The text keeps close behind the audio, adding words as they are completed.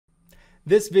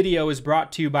This video is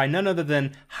brought to you by none other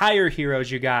than Hire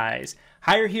Heroes, you guys.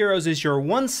 Hire Heroes is your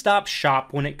one-stop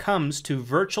shop when it comes to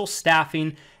virtual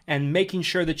staffing and making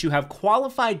sure that you have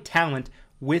qualified talent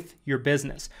with your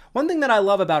business. One thing that I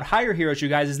love about Hire Heroes, you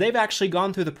guys, is they've actually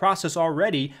gone through the process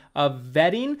already of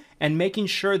vetting and making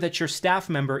sure that your staff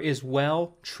member is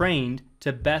well trained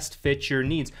to best fit your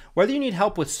needs. Whether you need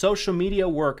help with social media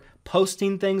work,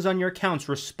 posting things on your accounts,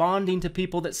 responding to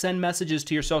people that send messages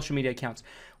to your social media accounts,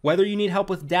 whether you need help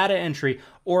with data entry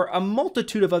or a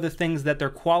multitude of other things that they're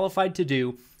qualified to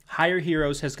do, Hire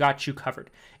Heroes has got you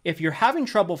covered. If you're having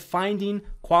trouble finding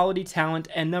quality talent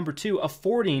and number two,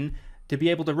 affording to be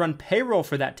able to run payroll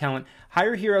for that talent,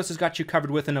 Hire Heroes has got you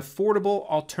covered with an affordable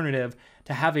alternative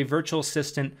to have a virtual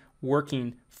assistant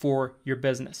working for your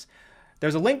business.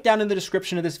 There's a link down in the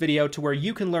description of this video to where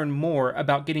you can learn more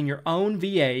about getting your own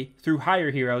VA through Hire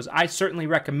Heroes. I certainly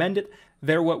recommend it.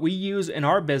 They're what we use in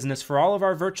our business for all of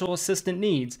our virtual assistant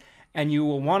needs, and you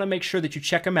will want to make sure that you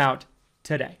check them out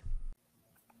today.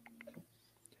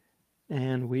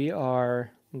 And we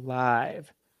are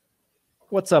live.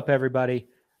 What's up, everybody?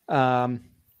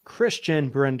 Christian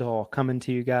Brindle coming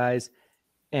to you guys,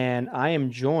 and I am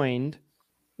joined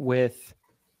with,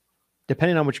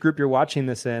 depending on which group you're watching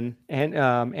this in, and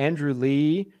Andrew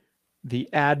Lee, the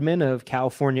admin of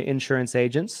California Insurance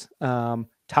Agents,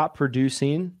 top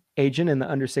producing agent in the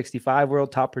under 65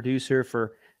 world, top producer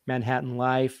for Manhattan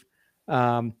Life.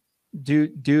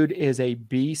 Dude is a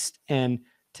beast, and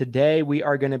today we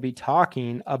are going to be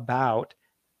talking about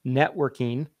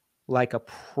networking like a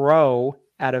pro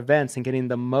at events and getting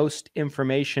the most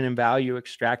information and value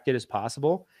extracted as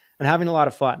possible and having a lot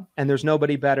of fun. And there's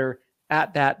nobody better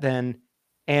at that than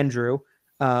Andrew.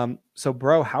 So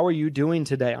bro, how are you doing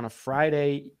today on a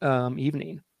Friday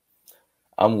evening?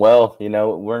 I'm well. You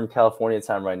know, we're in California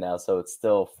time right now, so it's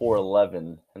still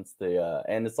 4:11. Hence the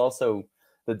and it's also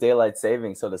the daylight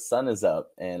saving, so the sun is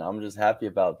up, and I'm just happy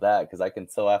about that because I can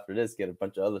still after this get a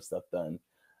bunch of other stuff done,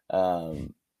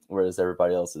 whereas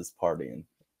everybody else is partying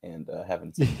and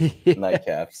having some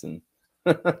nightcaps and.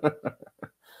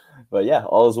 But yeah,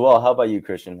 all is well. How about you,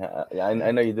 Christian? I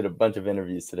know you did a bunch of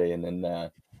interviews today, and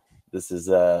then this is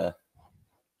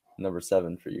number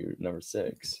 7 for you, number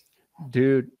 6.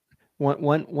 Dude,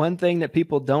 one thing that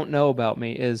people don't know about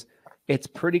me is it's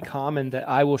pretty common that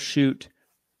I will shoot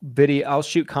video. I'll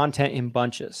shoot content in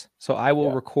bunches. So I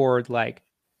will record like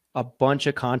a bunch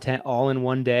of content all in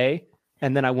one day,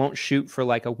 and then I won't shoot for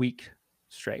like a week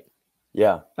straight.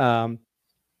 Yeah.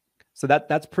 So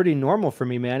that's pretty normal for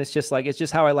me, man. It's just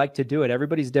how I like to do it.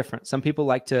 Everybody's different. Some people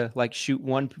like to like shoot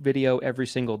one video every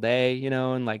single day, you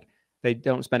know, and like they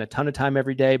don't spend a ton of time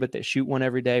every day, but they shoot one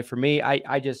every day. For me,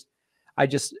 I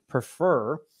just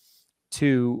prefer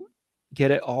to get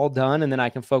it all done, and then I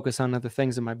can focus on other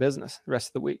things in my business the rest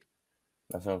of the week.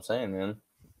 That's what I'm saying, man.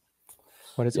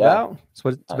 What it's about. That's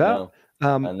what it's about.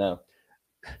 I know.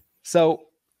 So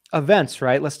events,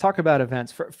 right? Let's talk about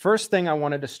events. First thing I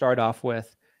wanted to start off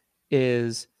with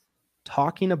is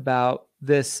talking about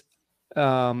this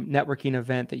networking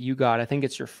event that you got. I think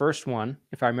it's your first one,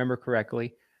 if I remember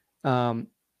correctly,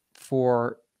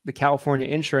 for the California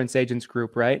Insurance Agents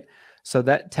Group, right? So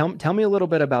that tell me a little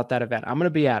bit about that event. I'm going to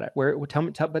be at it.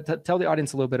 Tell the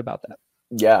audience a little bit about that.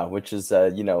 Yeah, which is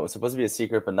you know, it's supposed to be a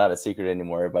secret, but not a secret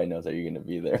anymore. Everybody knows that you're going to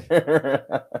be there.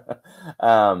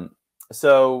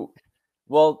 So,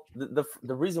 well, the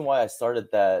reason why I started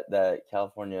that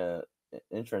California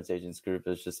Insurance Agents Group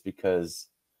is just because,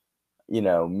 you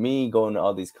know, me going to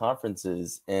all these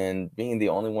conferences and being the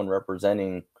only one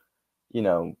representing, you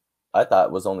know, I thought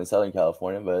it was only Southern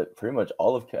California, but pretty much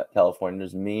all of California.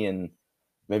 There's me and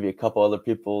maybe a couple other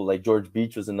people. Like George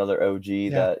Beach was another OG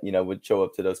that, you know, would show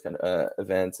up to those kind of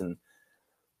events, and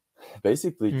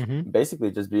basically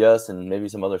just be us and maybe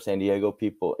some other San Diego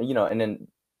people, you know. And then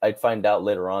I'd find out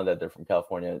later on that they're from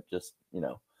California, just, you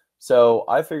know. So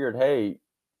I figured, hey,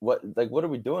 what are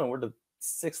we doing? We're the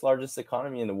 6th largest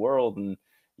economy in the world, and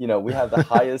you know, we have the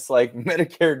highest like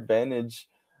Medicare Advantage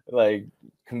like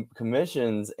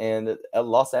commissions, and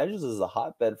Los Angeles is a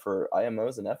hotbed for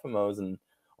IMOs and FMOs and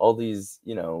all these,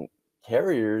 you know,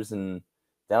 carriers, and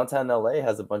downtown LA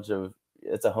has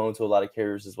it's a home to a lot of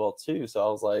carriers as well too. So I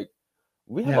was like,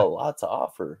 we have a lot to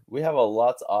offer.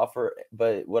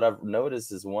 But what I've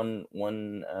noticed is one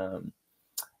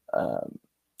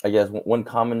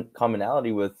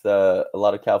commonality with a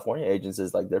lot of California agents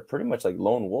is like they're pretty much like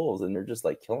lone wolves, and they're just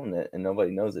like killing it, and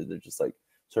nobody knows it. They're just like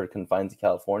sort of confined to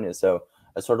California. So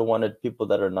I sort of wanted people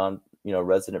that are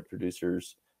resident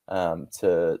producers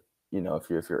to, you know, if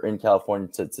you're in California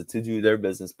to do their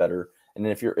business better. And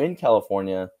then if you're in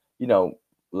California, you know,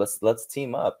 let's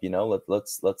team up,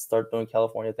 let's start doing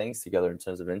California things together in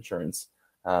terms of insurance.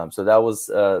 So that was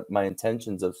my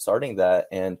intentions of starting that.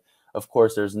 And of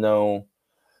course, there's no,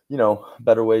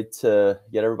 better way to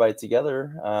get everybody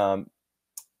together,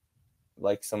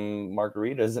 like some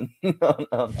margaritas and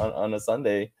on a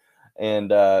Sunday, and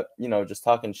just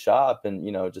talking shop and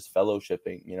just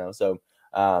fellowshipping. So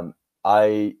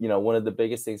one of the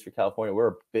biggest things for California, we're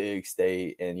a big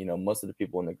state, and most of the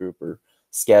people in the group are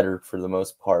scattered for the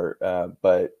most part,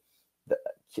 but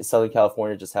Southern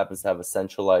California just happens to have a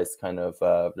centralized kind of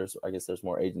there's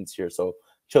more agents here, so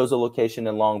chose a location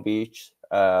in Long Beach,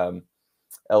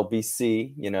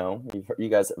 LBC. You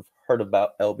guys have heard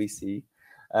about LBC,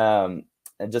 and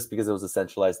just because it was a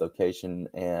centralized location,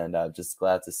 and just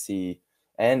glad to see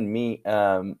and meet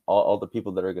all the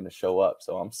people that are going to show up.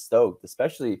 So I'm stoked,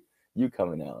 especially you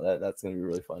coming out. That's going to be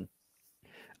really fun.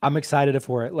 I'm excited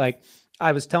for it. Like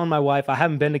I was telling my wife, I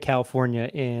haven't been to California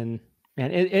and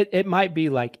it might be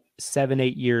like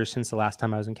 7-8 years since the last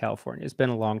time I was in California. It's been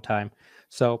a long time.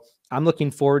 So I'm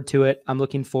looking forward to it. I'm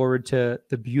looking forward to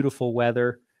the beautiful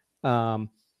weather. And,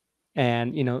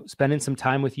 spending some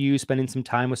time with you, spending some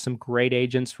time with some great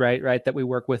agents, right, that we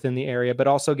work with in the area, but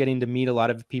also getting to meet a lot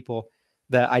of people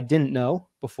that I didn't know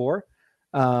before,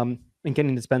 and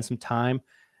getting to spend some time.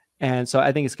 And so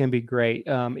I think it's going to be great.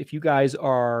 If you guys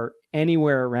are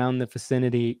anywhere around the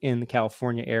vicinity in the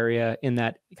California area, in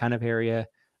that kind of area,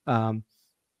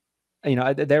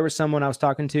 there was someone I was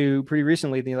talking to pretty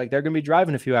recently. They're going to be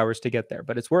driving a few hours to get there,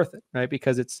 but it's worth it, right?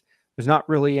 Because there's not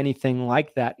really anything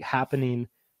like that happening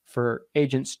for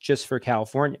agents just for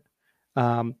California.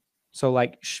 So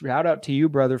like shout out to you,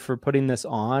 brother, for putting this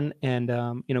on and,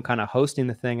 kind of hosting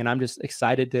the thing. And I'm just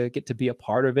excited to get to be a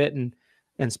part of it and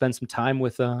spend some time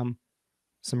with some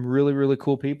really, really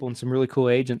cool people and some really cool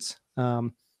agents,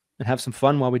 and have some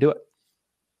fun while we do it.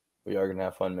 We are going to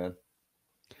have fun, man.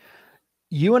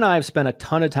 You and I have spent a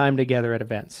ton of time together at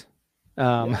events.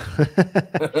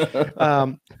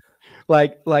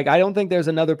 Like I don't think there's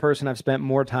another person I've spent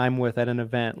more time with at an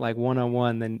event, like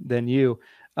one-on-one than you.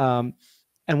 And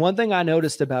one thing I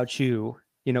noticed about you,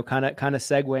 kind of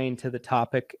segueing to the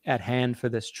topic at hand for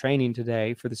this training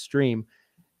today, for the stream,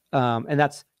 and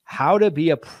that's how to be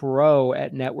a pro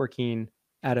at networking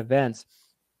at events.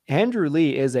 Andrew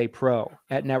Lee is a pro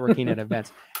at networking at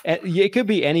events. It could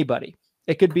be anybody.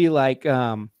 It could be like,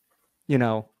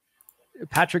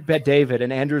 Patrick Bet David,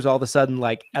 and Andrew's all of a sudden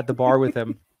like at the bar with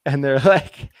him and they're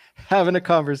like having a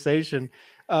conversation.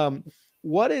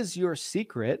 What is your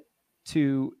secret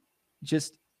to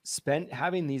just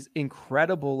having these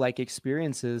incredible like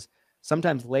experiences,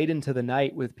 sometimes late into the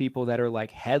night with people that are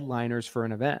like headliners for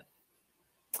an event?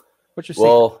 What's your secret?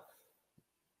 Well,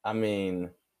 I mean,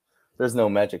 there's no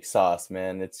magic sauce,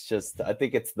 man. It's just, I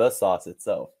think it's the sauce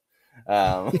itself.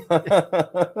 But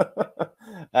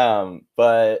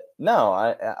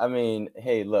no, I mean,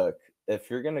 hey, look, if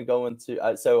you're going to go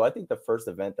into, so I think the first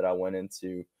event that I went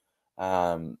into,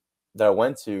 was,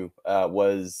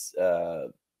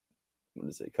 what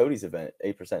is it? Cody's event,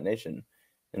 8% Nation.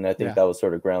 And I think that was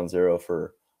sort of ground zero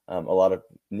for, a lot of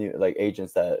new like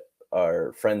agents that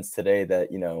are friends today that,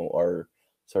 are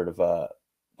sort of,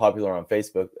 popular on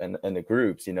Facebook and the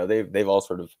groups, they've all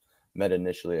sort of met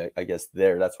initially, I guess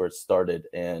that's where it started.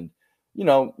 And,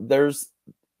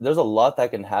 there's a lot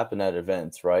that can happen at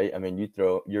events, right? I mean, you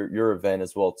throw your event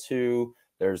as well too.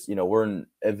 There's, we're in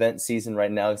event season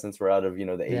right now since we're out of, the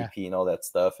AEP and all that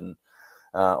stuff, and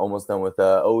almost done with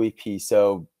OEP.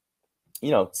 So,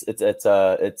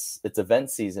 it's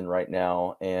event season right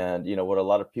now. And, what a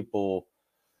lot of people,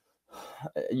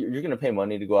 you're going to pay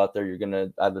money to go out there. You're going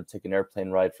to either take an airplane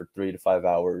ride for 3 to 5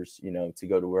 hours, to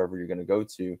go to wherever you're going to go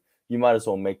to. You might as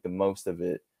well make the most of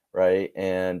it, right?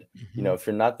 And, if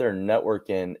you're not there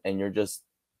networking and you're just,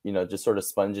 just sort of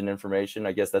sponging information,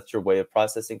 I guess that's your way of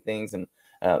processing things. And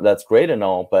that's great and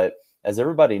all. But as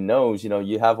everybody knows,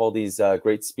 you have all these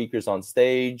great speakers on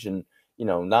stage, and,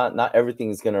 not everything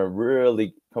is going to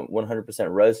really 100%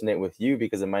 resonate with you,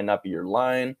 because it might not be your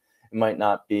line. It might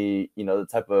not be, the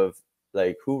type of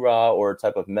like hoorah or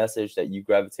type of message that you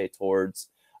gravitate towards.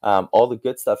 All the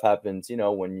good stuff happens,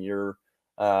 when you're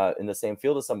in the same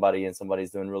field as somebody and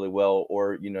somebody's doing really well,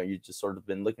 or, you just sort of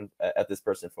been looking at this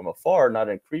person from afar, not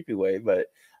in a creepy way, but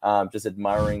just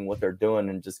admiring what they're doing,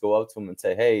 and just go up to them and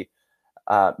say, hey,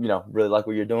 really like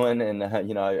what you're doing. And,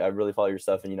 I really follow your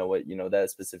stuff. And that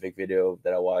specific video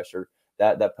that I watched, or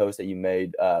that post that you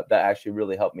made, that actually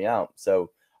really helped me out.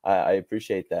 So I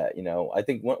appreciate that. I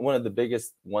think one of the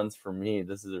biggest ones for me,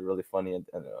 this is a really funny, and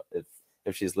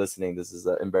if she's listening, this is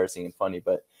embarrassing and funny,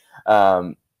 but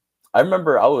I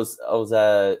remember I was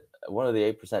at one of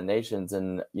the 8% nations.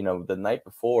 And, you know, the night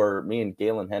before, me and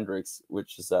Galen Hendricks,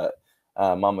 which is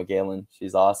Mama Galen,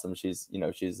 she's awesome. She's, you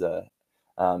know, she's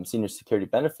senior security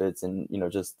benefits, and, you know,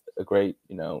 just a great,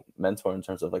 you know, mentor in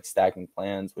terms of like stacking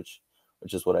plans, which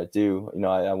is what I do. You know,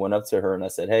 I went up to her and I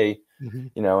said, hey,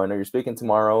 you know, I know you're speaking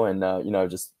tomorrow, and, you know,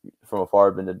 just from afar,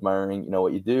 I've been admiring, you know,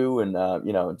 what you do, and,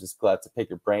 you know, just glad to pick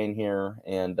your brain here.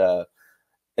 And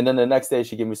then the next day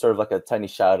she gave me sort of like a tiny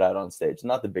shout out on stage.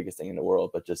 Not the biggest thing in the world,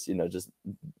 but just, you know, just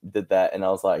did that. And I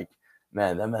was like,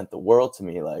 man, that meant the world to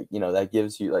me. Like, you know, that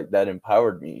gives you, like, that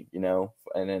empowered me, you know.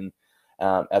 And then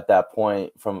at that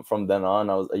point, from then on,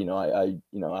 I was, you know,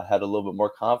 I had a little bit more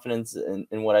confidence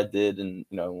in what I did, and,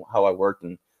 you know, how I worked.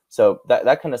 And so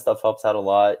that kind of stuff helps out a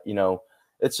lot. You know,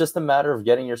 it's just a matter of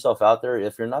getting yourself out there.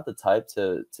 If you're not the type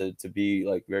to be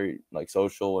like very like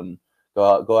social and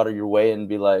go out of your way and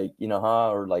be like, you know,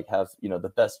 or like have, you know, the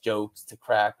best jokes to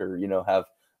crack, or, you know, have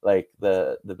like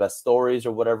the best stories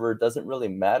or whatever, it doesn't really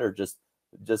matter. Just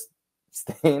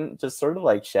staying, just sort of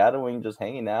like shadowing, just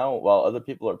hanging out while other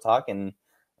people are talking.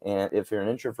 And if you're an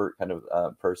introvert kind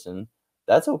of person,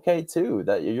 that's okay too.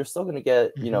 That you're still going to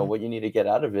get, you know, what you need to get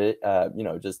out of it. You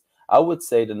know, just, I would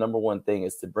say the number one thing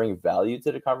is to bring value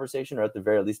to the conversation, or at the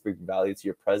very least bring value to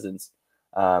your presence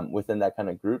within that kind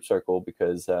of group circle,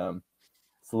 because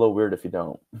it's a little weird if you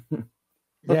don't.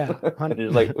 Yeah. And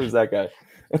you're like, who's that guy?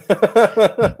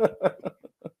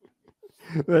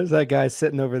 There's that guy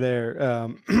sitting over there.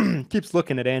 Keeps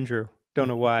looking at Andrew. Don't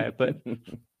know why, but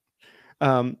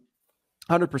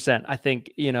 100%. I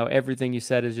think, you know, everything you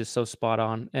said is just so spot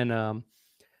on. And,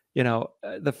 you know,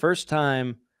 the first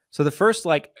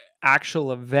like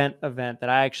actual event that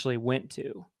I actually went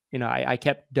to, you know, I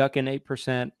kept ducking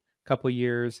 8% a couple of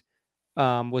years.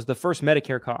 Was the first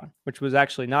Medicare Con, which was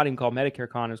actually not even called Medicare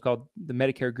Con. It was called the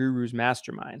Medicare Gurus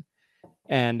Mastermind.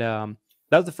 And that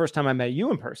was the first time I met you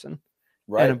in person.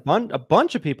 Right. And a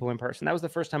bunch of people in person. That was the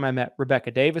first time I met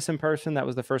Rebecca Davis in person. That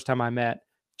was the first time I met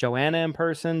Joanna in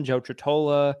person, Joe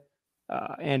Trottola,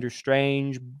 Andrew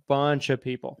Strange, bunch of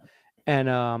people. And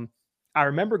I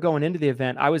remember going into the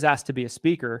event, I was asked to be a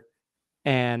speaker,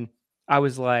 and I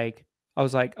was like,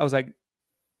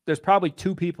 there's probably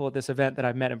 2 people at this event that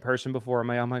I've met in person before.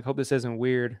 I'm like, hope this isn't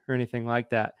weird or anything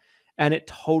like that. And it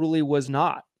totally was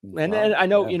not. And I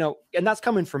know, you know, and that's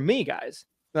coming from me, guys,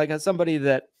 like as somebody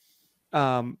that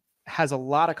has a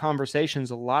lot of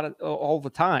conversations, all the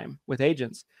time with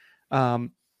agents.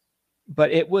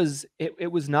 But it was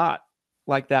not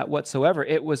like that whatsoever.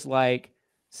 It was like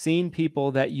seeing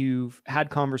people that you've had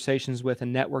conversations with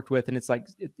and networked with. And it's like,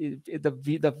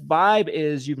 the vibe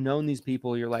is you've known these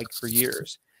people, you're like, for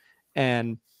years.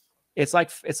 And it's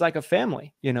like a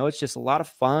family, you know. It's just a lot of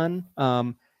fun,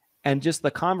 and just the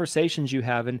conversations you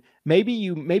have. And maybe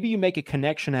you make a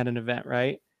connection at an event,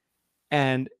 right?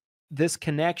 And this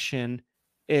connection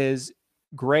is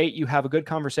great. You have a good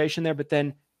conversation there, but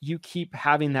then you keep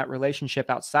having that relationship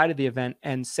outside of the event.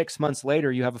 And 6 months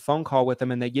later, you have a phone call with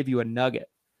them, and they give you a nugget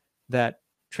that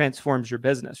transforms your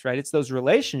business, right? It's those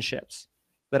relationships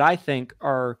that I think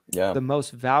are the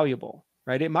most valuable.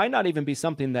 Right. It might not even be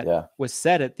something that was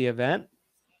said at the event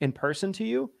in person to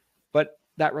you, but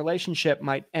that relationship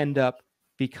might end up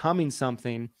becoming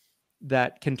something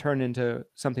that can turn into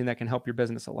something that can help your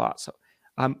business a lot. So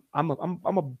I'm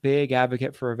a big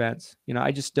advocate for events. You know,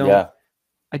 I just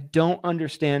I don't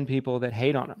understand people that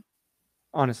hate on them,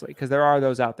 honestly, because there are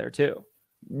those out there too.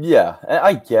 Yeah,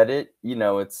 I get it. You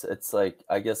know, it's like,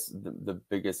 I guess the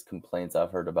biggest complaints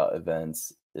I've heard about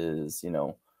events is, you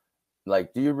know,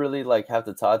 like, do you really like have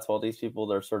to talk to all these people?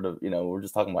 They're sort of, you know, we're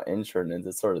just talking about insurance, and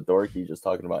it's sort of dorky just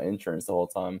talking about insurance the whole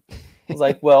time. I was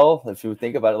like, well, if you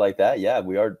think about it like that, yeah,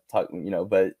 we are talking, you know,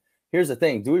 but here's the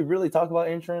thing. Do we really talk about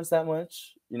insurance that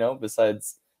much? You know,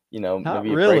 besides, you know, Not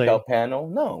maybe really. a breakout panel?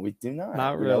 No, we do not.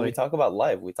 Not You really. know, we talk about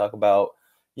life. We talk about,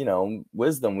 you know,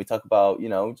 wisdom. We talk about, you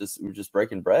know, we're just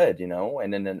breaking bread, you know,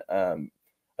 and then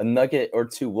a nugget or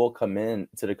two will come in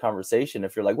to the conversation.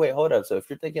 If you're like, wait, hold up. So if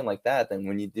you're thinking like that, then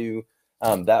when you do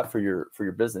that for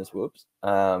your business, for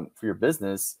your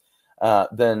business,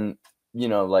 then, you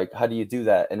know, like, how do you do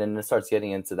that? And then it starts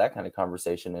getting into that kind of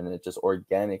conversation, and it just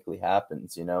organically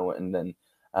happens, you know. And then,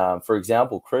 for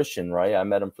example, Christian, right? I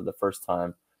met him for the first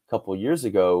time a couple of years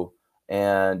ago,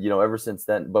 and, you know, ever since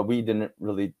then, but we didn't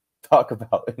really talk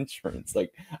about insurance.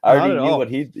 Like, I already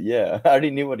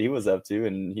knew what he was up to,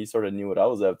 and he sort of knew what I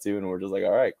was up to, and we're just like,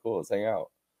 all right, cool, let's hang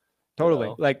out. Totally.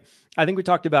 You know? Like, I think we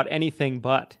talked about anything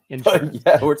but insurance.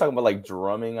 Yeah, we're talking about like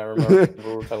drumming. I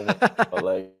remember we're talking about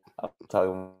like, I'm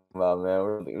talking about, man,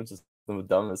 we're just the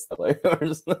dumbest stuff. Like, we're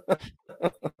just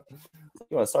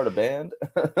You want to start a band?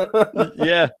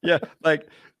 Yeah. Like,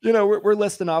 we're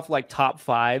listing off like top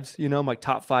fives, like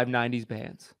top 5 90s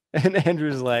bands. And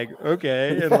Andrew's like,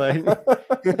 okay. And like,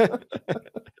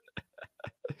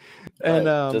 and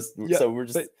so we're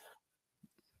just,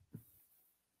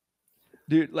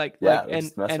 dude, like,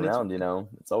 just mess around,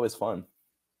 it's always fun.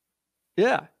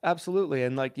 Yeah, absolutely.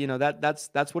 And like, that's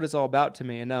what it's all about to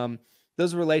me. And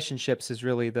those relationships is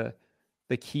really the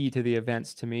key to the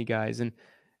events to me, guys. And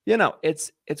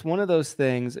it's one of those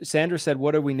things. Sandra said,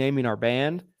 "What are we naming our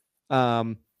band?"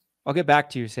 I'll get back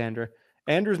to you, Sandra.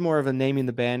 Andrew's more of a naming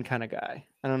the band kind of guy.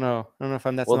 I don't know if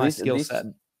that's my skill set.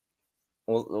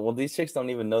 Well, these chicks don't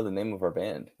even know the name of our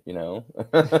band,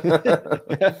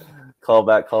 Call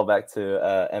back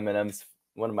to Eminem's,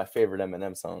 one of my favorite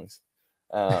Eminem songs.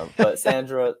 But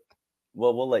Sandra,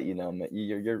 well, we'll let you know.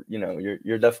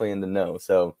 You're definitely in the know.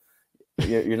 So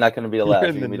you're not going to be the last.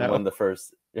 You're going to be one of the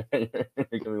first. You're going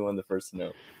to be one of the first to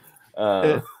know.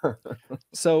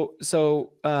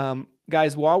 So,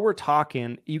 guys, while we're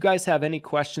talking, you guys have any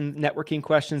questions, networking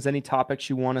questions, any topics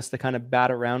you want us to kind of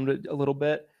bat around a little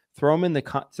bit? Throw them in the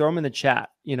chat,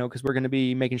 because we're going to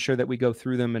be making sure that we go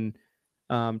through them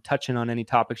and touching on any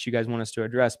topics you guys want us to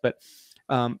address. But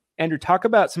Andrew, talk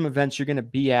about some events you're going to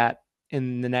be at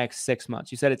in the next 6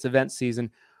 months. You said it's event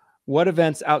season. What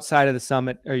events outside of the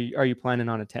summit are you planning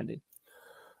on attending?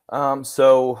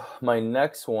 So my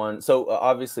next one,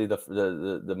 obviously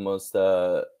the most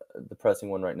depressing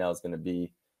one right now is going to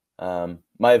be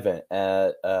my event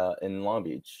at in Long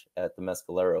Beach at the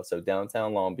Mescalero, so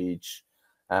downtown Long Beach.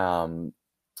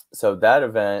 So that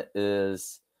event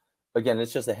is, again,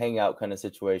 it's just a hangout kind of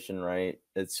situation, right?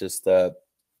 It's just step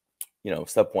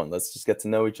one, let's just get to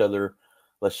know each other,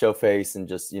 let's show face, and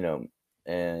just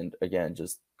and again,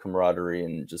 just camaraderie,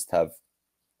 and just have,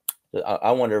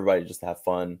 I want everybody just to have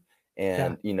fun.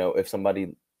 And if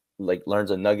somebody like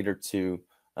learns a nugget or two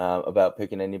about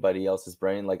picking anybody else's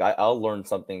brain, like I'll learn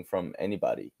something from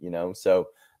anybody, so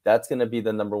that's going to be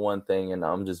the number one thing. And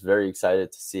I'm just very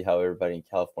excited to see how everybody in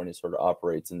California sort of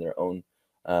operates in their own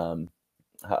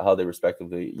how they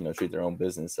respectively treat their own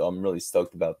business. So I'm really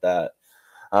stoked about that.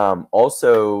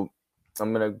 Also,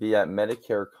 I'm going to be at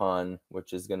Medicare Con,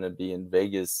 which is going to be in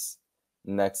Vegas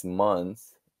next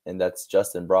month. And that's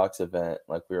Justin Brock's event,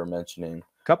 like we were mentioning.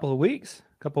 Couple of weeks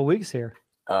here.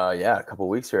 Yeah, a couple of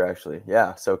weeks here, actually.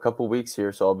 Yeah, so a couple of weeks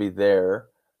here. So I'll be there.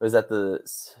 Is that the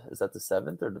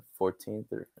 7th or the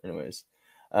 14th? Or anyways,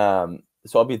 so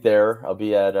I'll be there. I'll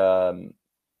be at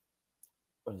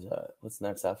what is that? What's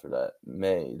next after that?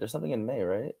 May. There's something in May,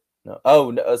 right? No.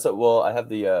 Oh, no. So I have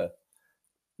the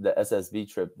SSV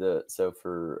trip. So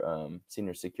for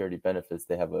senior security benefits,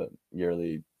 they have a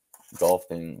yearly golf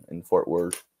thing in Fort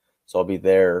Worth. So I'll be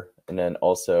there, and then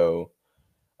also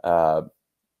your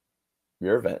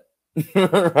event,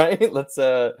 right? Let's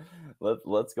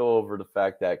go over the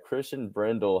fact that Christian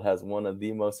Brindle has one of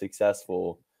the most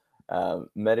successful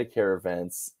Medicare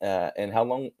events. And how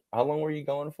long were you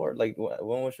going for? Like,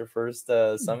 when was your first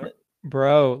summit?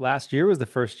 Bro, last year was the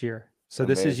first year. So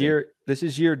Amazing. this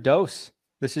is your dose.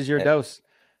 This is your dose.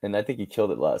 And I think you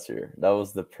killed it last year. That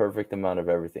was the perfect amount of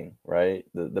everything, right?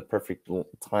 The perfect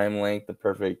time length, the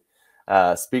perfect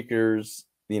speakers.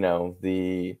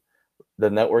 The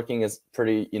networking is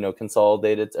pretty,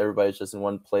 consolidated. Everybody's just in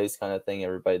one place kind of thing.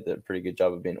 Everybody did a pretty good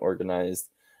job of being organized.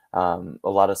 A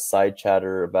lot of side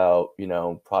chatter about,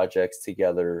 projects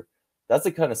together. That's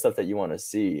the kind of stuff that you want to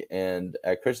see. And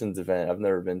at Christian's event, I've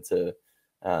never been to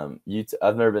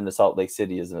I've never been to Salt Lake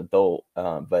City as an adult,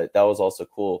 but that was also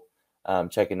cool.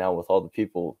 Checking out with all the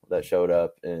people that showed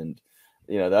up, and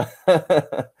that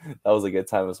that was a good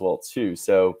time as well too.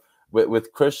 So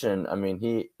with Christian, I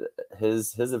mean,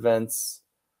 his events,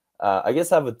 I guess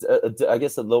have a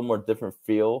little more different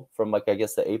feel from the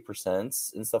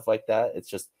 8% and stuff like that. It's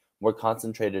just more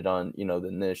concentrated on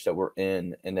the niche that we're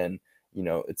in, and then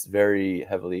it's very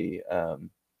heavily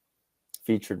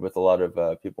featured with a lot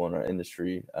of people in our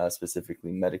industry,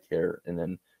 specifically Medicare. And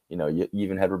then you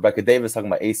even had Rebecca Davis talking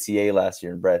about ACA last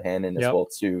year, and Brad Hannon as well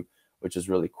too, which is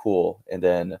really cool. And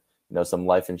then some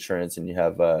life insurance, and you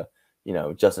have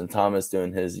Justin Thomas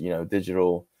doing his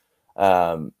digital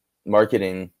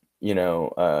marketing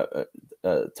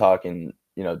talking.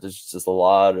 There's just a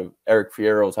lot of Eric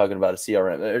Fierro talking about a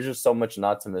CRM. There's just so much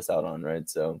not to miss out on, right?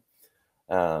 So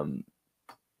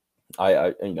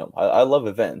I love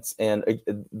events, and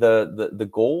the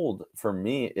gold for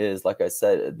me is, like I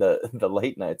said, the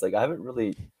late nights. Like, I haven't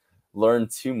really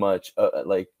learned too much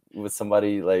like with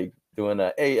somebody like doing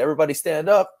hey, everybody stand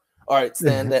up, All right,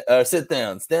 sit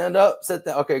down, stand up, sit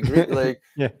down. Okay, great. Like,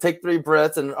 Yeah. take 3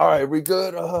 breaths, and all right, we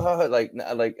good.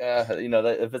 You know,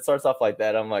 if it starts off like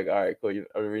that, I'm like, all right, cool.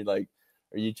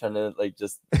 Are you trying to like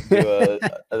just do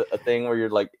a thing where you're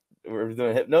like, we're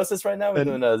doing hypnosis right now? We're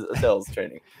doing a sales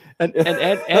training. And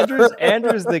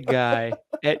Andrew's the guy.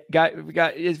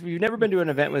 If you've never been to an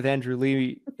event with Andrew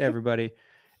Lee, everybody,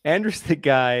 Andrew's the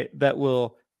guy that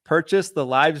will purchase the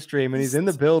live stream, and he's in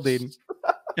the building,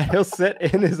 and he'll sit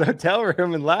in his hotel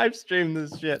room and live stream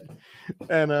this shit.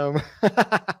 And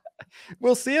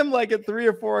we'll see him like at 3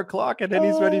 or 4 o'clock, and then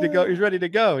he's ready to go. He's ready to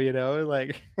go. You know,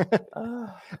 like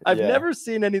I've never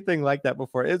seen anything like that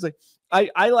before. It's like I'm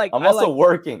also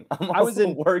working. I was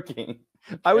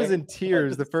in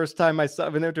tears the first time I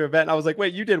went there to an event. I was like,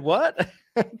 "Wait, you did what?"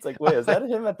 It's like, wait, is that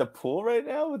him at the pool right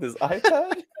now with his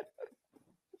iPad?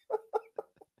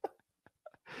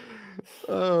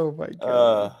 Oh my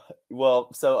god.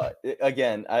 Well, so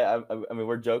again, I mean,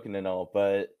 we're joking and all,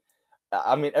 but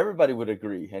I mean, everybody would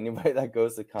agree. Anybody that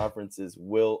goes to conferences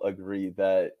will agree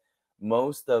that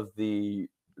most of the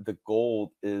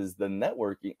gold is the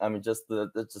networking. I mean, just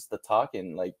the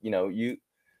talking. Like, you know, you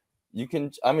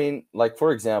can. I mean, like,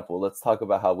 for example, let's talk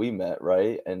about how we met,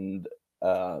 right? And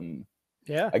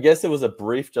yeah, I guess it was a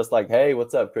brief, just like, hey,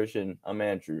 what's up, Christian? I'm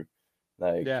Andrew.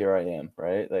 Like, here I am,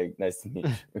 right? Like, nice to meet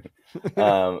you.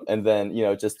 And then, you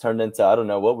know, just turned into, I don't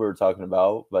know what we were talking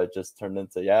about, but just turned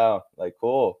into, yeah, like,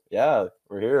 cool. Yeah,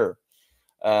 we're here.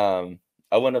 I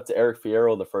went up to Eric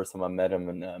Fierro the first time I met him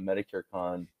in Medicare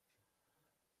Con.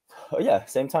 Oh, yeah.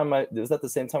 Same time was that the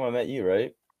same time I met you,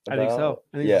 right? I think so.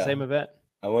 I think it's the same event.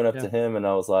 I went up to him and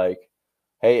I was like,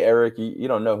 hey, Eric, you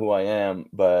don't know who I am,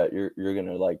 but you're going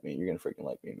to like me. You're going to freaking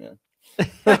like me, man.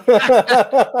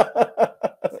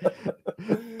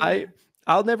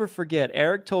 I'll never forget.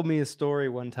 Eric told me a story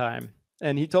one time,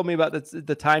 and he told me about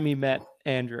the time he met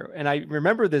Andrew, and I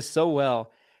remember this so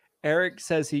well. Eric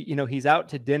says he's out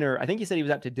to dinner. I think he said he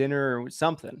was out to dinner or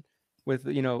something with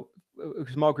a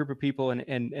small group of people,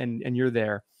 and you're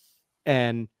there,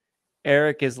 and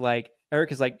Eric is like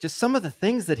just some of the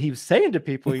things that he was saying to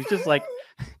people. He's just like,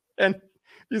 and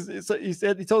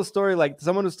he told a story like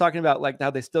someone was talking about like how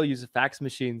they still use fax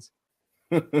machines,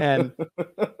 and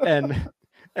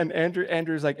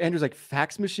Andrew's like,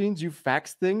 fax machines? You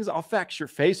fax things? I'll fax your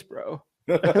face, bro.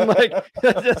 And like,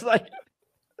 just like.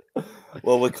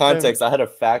 Well, with context, I had a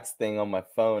fax thing on my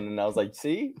phone, and I was like,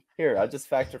 see, here, I just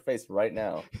faxed your face right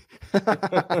now.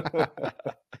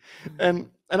 and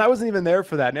I wasn't even there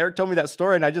for that. And Eric told me that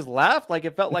story, and I just laughed. Like,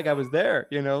 it felt like I was there,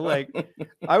 like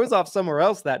I was off somewhere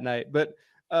else that night. But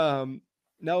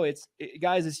no,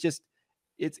 guys, it's just,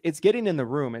 it's getting in the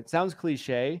room. It sounds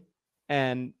cliche.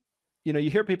 And,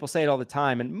 you hear people say it all the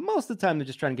time, and most of the time they're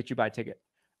just trying to get you to buy a ticket.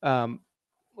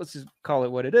 Let's just call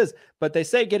it what it is. But they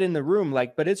say get in the room,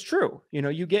 but it's true.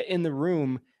 You get in the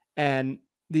room and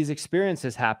these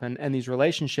experiences happen and these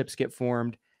relationships get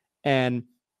formed, and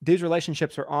these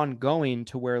relationships are ongoing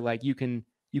to where like you can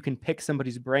pick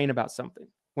somebody's brain about something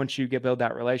once you build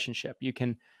that relationship. You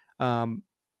can,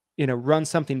 run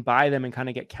something by them and kind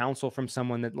of get counsel from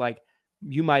someone that like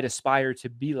you might aspire to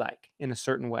be like in a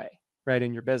certain way, right,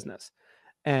 in your business.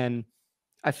 And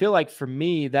I feel like for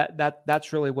me,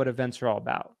 that's really what events are all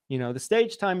about. The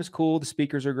stage time is cool, the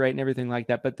speakers are great and everything like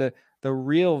that. But the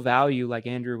real value, like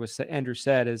Andrew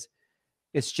said, is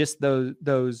it's just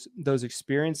those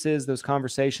experiences, those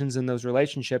conversations, and those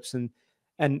relationships,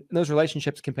 and those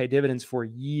relationships can pay dividends for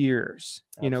years.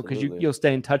 Because you'll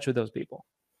stay in touch with those people.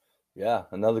 Yeah,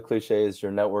 another cliche is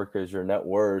your network is your net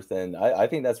worth, and I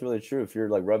think that's really true. If you're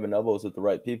like rubbing elbows with the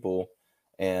right people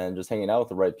and just hanging out with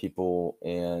the right people,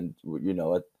 and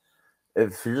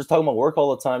if you're just talking about work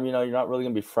all the time, you're not really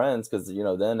gonna be friends, because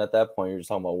then at that point you're just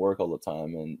talking about work all the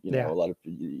time, and a lot of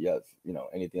you have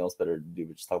anything else better to do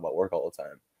but just talk about work all the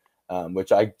time.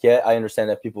 Which I understand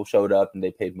that people showed up and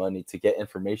they paid money to get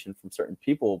information from certain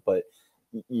people, but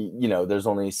there's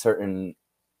only certain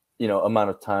amount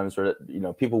of times where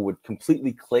people would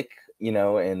completely click,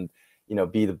 and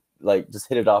be just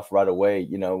hit it off right away,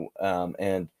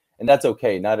 and that's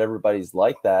okay. Not everybody's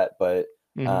like that, but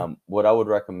what I would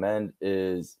recommend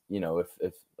is,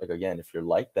 if you're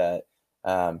like that,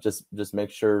 just make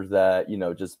sure that,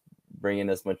 just bring in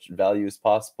as much value as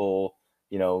possible.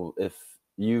 If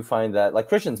you find that like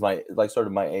Christian's sort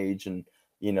of my age, and,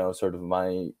 sort of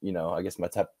my, I guess my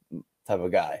type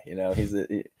of guy,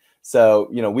 so,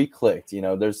 we clicked,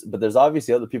 there's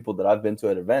obviously other people that I've been to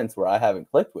at events where I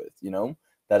haven't clicked with,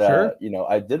 that, sure.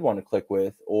 I did want to click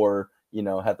with, or,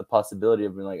 had the possibility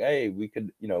of being like, hey, we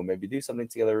could, maybe do something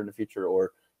together in the future,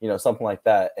 or, something like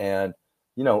that. And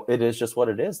it is just what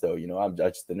it is, though. I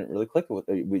just didn't really click with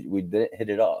it. We didn't hit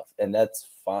it off, and that's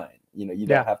fine. You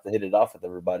don't have to hit it off with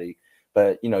everybody,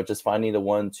 but just finding the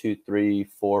 1, 2, 3,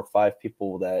 4, 5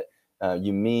 people that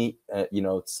you meet.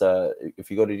 It's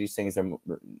if you go to these things, they're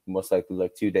most likely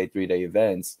like 2-day, 3-day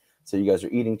events. So you guys are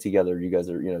eating together. You guys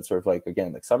are sort of like,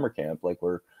 again, like summer camp, like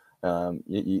where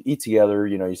you eat together.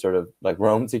 You sort of like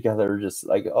roam together, just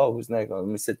like, oh, who's next? Let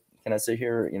me sit. Can I sit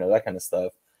here? That kind of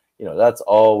stuff. That's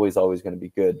always going to be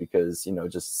good, because,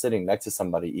 just sitting next to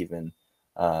somebody, even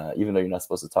though you're not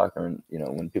supposed to talk, or,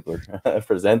 when people are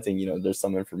presenting, there's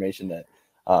some information that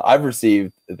I've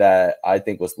received that I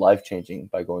think was life-changing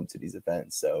by going to these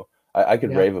events. So I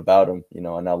could rave about them,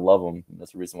 and I love them.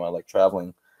 That's the reason why I like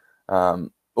traveling.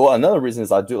 Well, another reason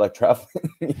is I do like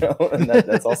traveling, and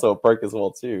that's also a perk as well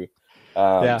too.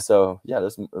 So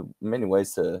there's many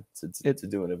ways to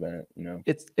do an event.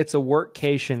 It's a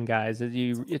workcation, guys.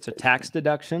 It's a tax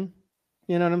deduction.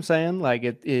 You know what I'm saying? Like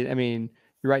I mean,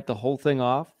 you write the whole thing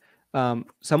off.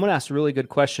 Someone asked a really good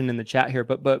question in the chat here,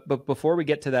 but before we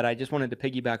get to that, I just wanted to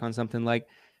piggyback on something. Like,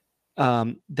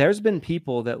 there's been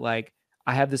people that, like,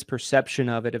 I have this perception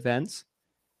of at events,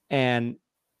 and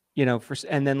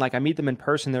and then, like, I meet them in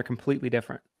person, they're completely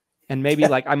different. And maybe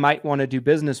like I might want to do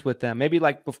business with them. Maybe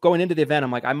like going into the event,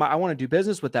 I'm like, I want to do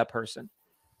business with that person.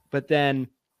 But then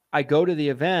I go to the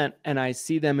event and I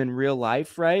see them in real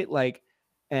life, right? Like,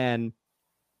 and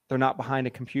they're not behind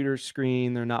a computer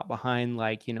screen. They're not behind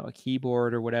like, a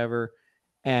keyboard or whatever.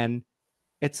 And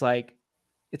it's like,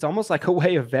 it's almost like a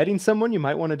way of vetting someone you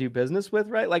might want to do business with,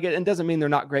 right? Like, it doesn't mean they're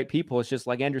not great people. It's just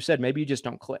like Andrew said, maybe you just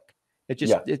don't click. It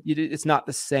just, it's not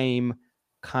the same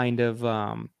kind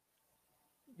of,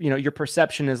 your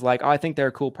perception is like, oh, I think they're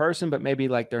a cool person, but maybe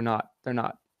like they're not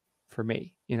for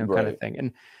me, kind of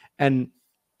thing. And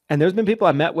there's been people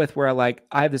I met with where I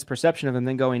have this perception of them,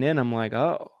 then going in, I'm like,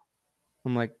 and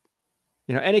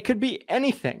it could be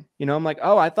anything, I'm like,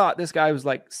 oh, I thought this guy was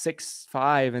like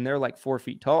 6'5" and they're like 4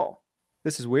 feet tall.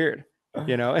 This is weird.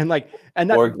 And like,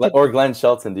 or Glenn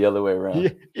Shelton the other way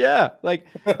around. Yeah. Like,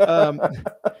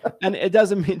 and it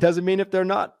doesn't mean if they're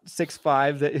not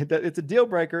 6'5" that it's a deal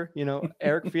breaker.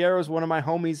 Eric Fierro is one of my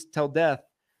homies till death.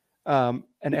 And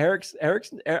I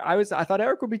thought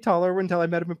Eric would be taller until I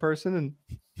met him in person,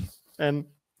 but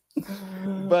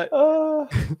God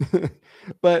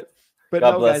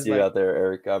bless you out there,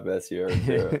 Eric. God bless you,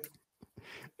 Eric.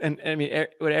 And I mean,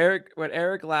 what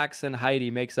Eric lacks in height, he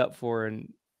makes up for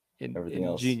in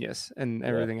genius and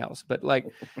everything else. But like,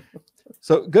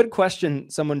 so good question.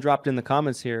 Someone dropped in the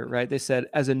comments here, right? They said,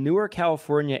 as a newer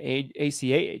California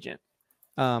ACA agent,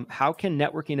 how can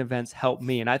networking events help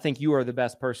me? And I think you are the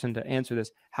best person to answer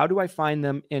this. How do I find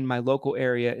them in my local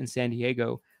area in San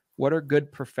Diego? What are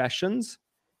good professions,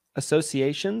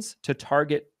 associations to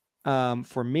target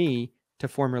for me to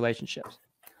form relationships?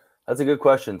 That's a good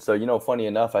question. So, funny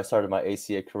enough, I started my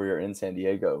ACA career in San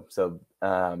Diego. So,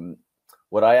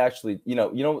 what I actually,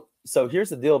 so here's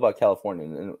the deal about California,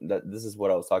 and this is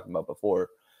what I was talking about before.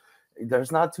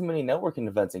 There's not too many networking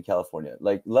events in California,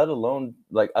 like, let alone,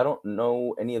 like, I don't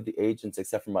know any of the agents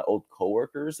except for my old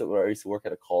coworkers where I used to work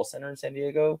at a call center in San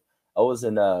Diego. I was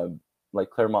in like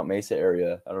Claremont Mesa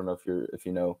area. I don't know if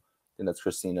you know, I think that's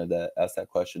Christina that asked that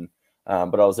question.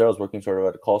 But I was working sort of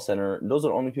at a call center. And those are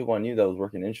the only people I knew that was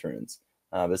working insurance,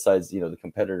 besides, the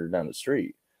competitor down the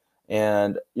street.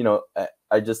 And,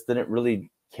 I just didn't really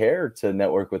care to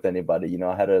network with anybody.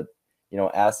 I had a,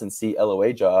 ass and see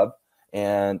LOA job,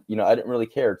 and, I didn't really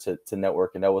care to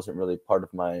network. And that wasn't really part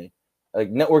of my,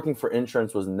 like, networking for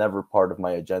insurance was never part of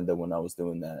my agenda when I was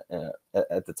doing that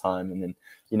at the time. And then,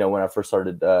 when I first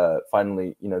started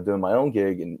finally, doing my own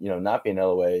gig and, not being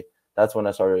LOA, that's when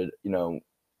I started,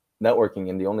 networking.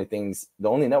 And the only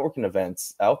networking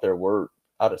events out there were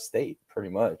out of state pretty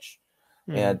much.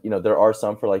 And, there are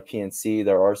some for like PNC,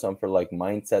 there are some for like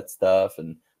mindset stuff,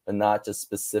 and not just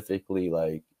specifically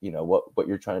like, what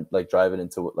you're trying to like drive it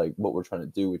into, like what we're trying to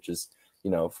do, which is,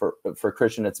 for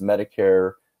Christian, it's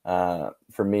Medicare.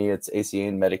 For me, it's ACA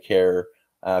and Medicare.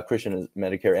 Christian is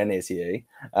Medicare and ACA.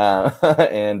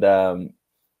 And,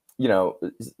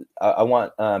 I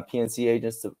want PNC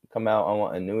agents to come out. I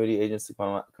want annuity agents to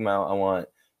come out. I want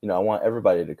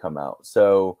everybody to come out.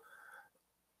 So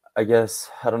I guess,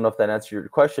 I don't know if that answered your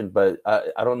question, but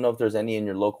I don't know if there's any in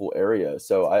your local area.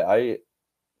 So I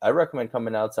recommend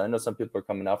coming out. So I know some people are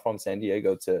coming out from San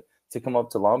Diego to come up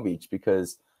to Long Beach,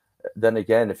 because then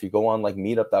again, if you go on like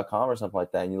meetup.com or something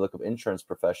like that, and you look up insurance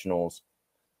professionals,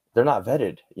 they're not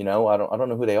vetted, I don't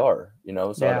know who they are,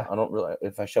 so yeah. I don't really,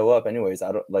 if I show up anyways,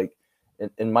 I don't like,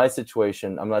 in my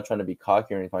situation, I'm not trying to be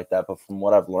cocky or anything like that, but from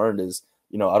what I've learned is,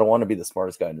 I don't want to be the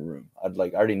smartest guy in the room. I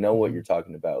already know what you're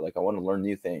talking about. Like, I want to learn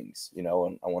new things, and I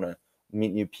want to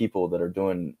meet new people that are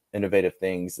doing innovative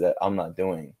things that I'm not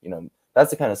doing. That's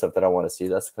the kind of stuff that I want to see.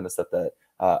 That's the kind of stuff that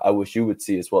I wish you would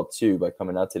see as well too, by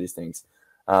coming out to these things.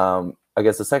 I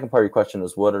guess the second part of your question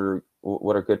is what are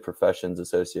good professions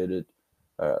associated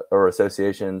or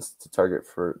associations to target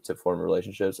to form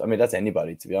relationships? I mean, that's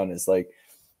anybody, to be honest. Like,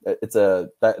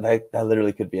 that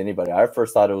literally could be anybody. I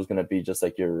first thought it was going to be just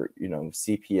like your,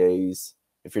 CPAs.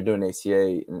 If you're doing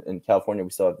ACA in California, we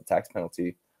still have the tax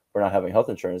penalty for not having health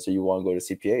insurance. So you want to go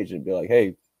to CPAs and be like,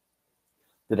 hey,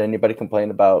 did anybody complain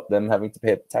about them having to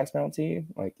pay a tax penalty?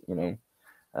 Like,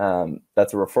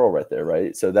 that's a referral right there,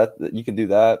 right? So that you can do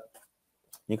that.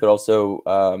 You could also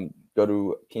go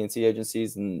to P&C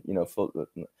agencies and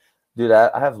do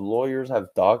that. I have lawyers, I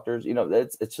have doctors.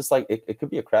 It's just like it could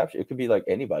be a crapshoot. It could be like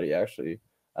anybody, actually.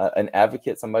 An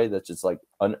advocate, somebody that's just like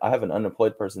I have an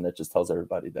unemployed person that just tells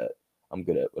everybody that I'm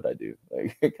good at what I do,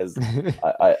 like, because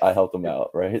I help them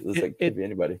out, right? It could be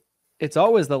anybody. It's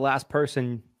always the last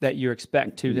person that you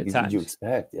expect to at times. You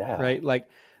expect, yeah. Right.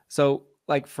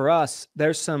 Like for us,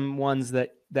 there's some ones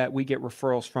that we get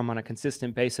referrals from on a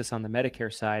consistent basis on the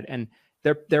Medicare side, and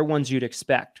they're ones you'd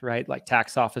expect, right? Like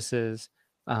tax offices,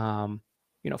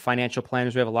 financial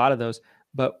planners. We have a lot of those,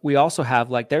 but we also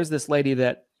have there's this lady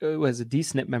that was a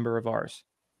DSNP member of ours.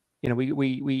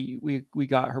 We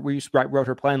got her. We wrote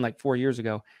her plan like 4 years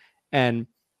ago, and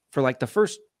for like the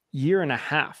first year and a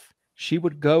half, she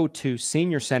would go to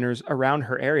senior centers around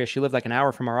her area. She lived like an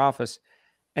hour from our office,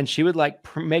 and she would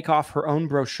make off her own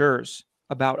brochures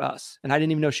about us. And I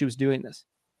didn't even know she was doing this.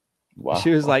 Wow.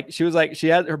 She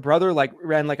had her brother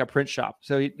ran like a print shop.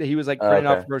 So he was printing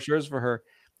off brochures for her,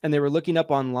 and they were looking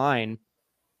up online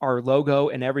our logo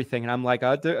and everything. And I'm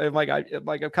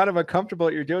kind of uncomfortable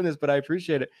that you're doing this, but I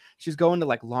appreciate it. She's going to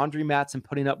laundromats and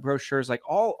putting up brochures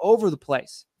all over the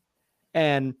place.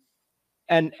 And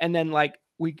then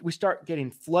we start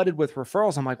getting flooded with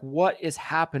referrals. I'm like, what is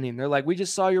happening? They're like, we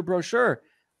just saw your brochure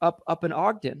up in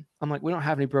Ogden. I'm like, we don't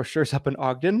have any brochures up in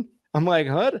Ogden. I'm like,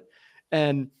 what?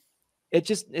 And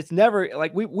it's never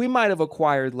we might have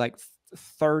acquired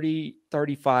 30,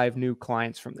 35 new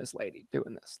clients from this lady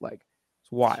doing this.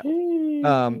 It's wild.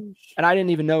 And I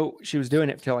didn't even know she was doing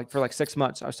it for 6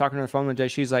 months. I was talking to her phone one day.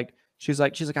 She's like,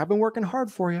 I've been working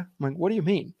hard for you. I'm like, what do you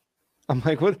mean? I'm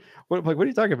like, what are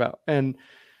you talking about? And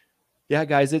yeah,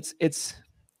 guys, it's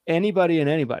anybody and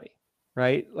anybody,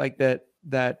 right? Like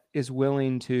that is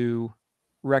willing to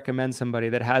recommend somebody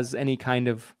that has any kind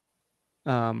of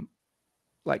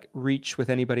reach with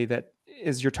anybody that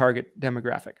is your target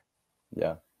demographic.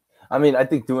 Yeah. I mean, I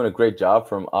think doing a great job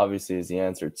for them obviously is the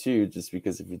answer too, just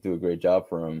because if you do a great job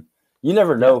for them, you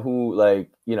never know who, I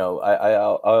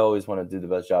always want to do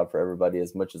the best job for everybody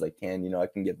as much as I can. I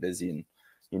can get busy and,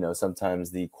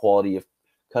 sometimes the quality of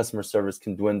customer service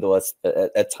can dwindle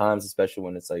at times, especially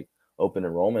when it's open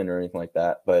enrollment or anything like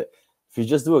that. But if you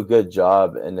just do a good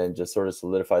job and then just sort of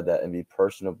solidify that and be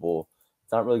personable,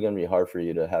 it's not really going to be hard for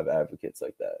you to have advocates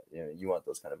like that. You want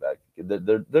those kind of advocates.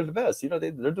 They're the best.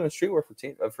 They're doing street work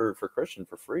for Christian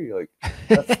for free.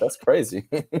 That's crazy.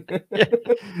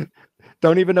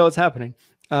 Don't even know what's happening.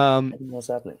 Don't even know what's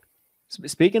happening.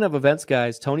 Speaking of events,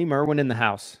 guys, Tony Merwin in the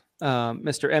house,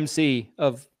 Mr. MC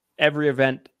of every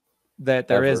event that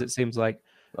there is, it seems like,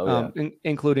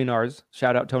 including ours.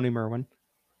 Shout out Tony Merwin.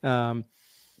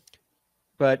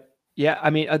 But yeah, I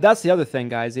mean, that's the other thing,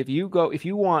 guys. If you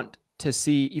want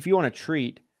to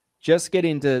treat, just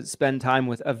getting to spend time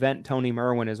with event Tony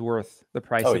Merwin is worth the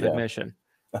price of admission.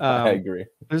 I agree.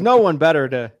 There's no one better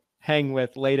to hang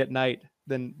with late at night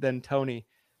than Tony.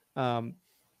 And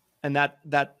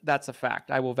that's a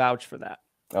fact. I will vouch for that.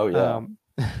 Oh yeah.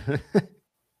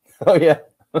 Oh yeah.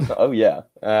 Oh yeah.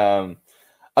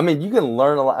 I mean, you can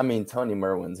learn a lot. I mean, Tony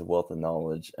Merwin's a wealth of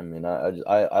knowledge. I mean,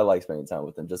 I like spending time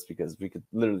with him just because we could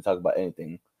literally talk about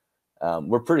anything.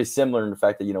 We're pretty similar in the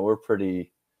fact that we're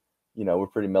pretty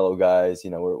mellow guys.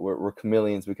 We're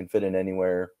chameleons. We can fit in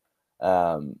anywhere.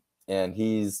 And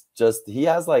he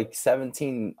has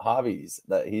 17 hobbies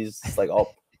that he's just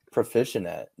all proficient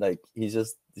at. He's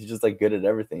just good at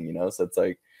everything. So it's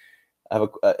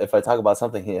if I talk about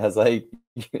something, he has a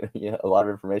lot of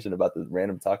information about the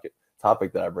random topic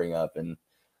that I bring up, and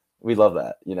we love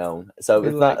that. So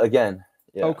it's not again.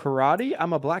 Yeah. Oh, karate!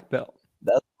 I'm a black belt.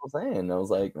 That's what I'm saying. I was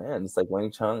like, man, it's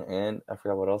Wing Chun, and I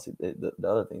forgot what else he did. The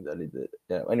other thing that he did.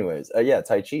 Yeah. Anyways,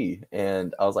 Tai Chi,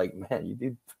 and I was like, man, you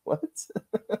did what?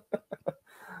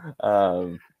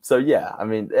 So yeah, I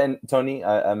mean, and Tony,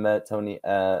 I met Tony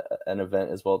at an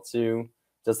event as well too.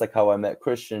 Just like how I met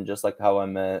Christian, just like how I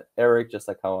met Eric, just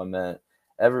like how I met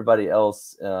everybody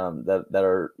else that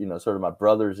are, you know, sort of my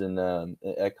brothers in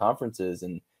at conferences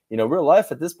and, you know, real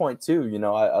life at this point too. You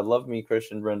know, I love me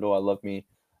Christian Brindle. I love me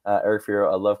Eric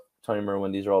Fierro. I love Tony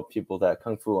Merwin. These are all people that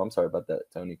Kung Fu. I'm sorry about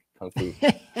that, Tony. Kung Fu.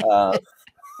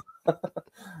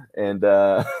 And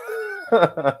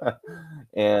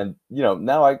and you know,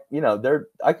 now I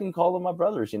can call them my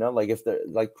brothers, you know, like if they're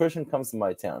like Christian comes to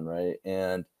my town, right,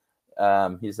 and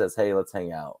he says, hey, let's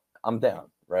hang out, I'm down,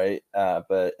 right?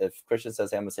 But if Christian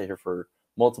says, hey, I'm gonna stay here for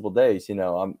multiple days, you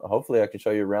know, hopefully I can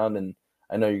show you around, and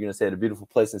I know you're gonna stay at a beautiful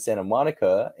place in Santa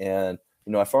Monica, and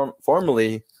you know, I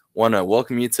formally want to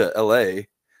welcome you to LA.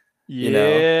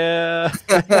 Yeah.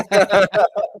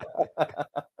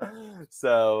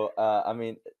 So I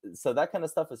mean, so that kind of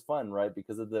stuff is fun, right?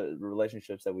 Because of the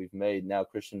relationships that we've made. Now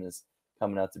Christian is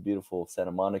coming out to beautiful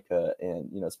Santa Monica and,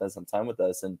 you know, spend some time with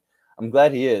us, and I'm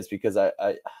glad he is, because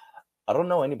I don't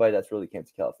know anybody that's really came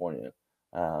to California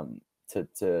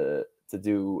to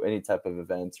do any type of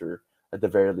events, or at the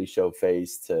very least show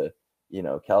face to, you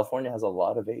know, California has a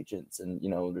lot of agents, and, you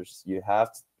know,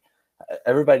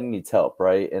 everybody needs help,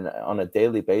 right? And on a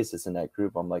daily basis in that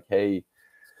group, I'm like, hey,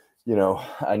 you know,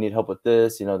 I need help with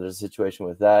this, you know, there's a situation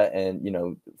with that. And, you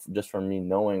know, just from me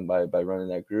knowing by running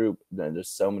that group, then there's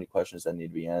so many questions that need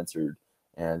to be answered.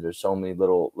 And there's so many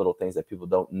little things that people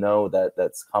don't know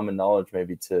that's common knowledge,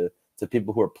 maybe to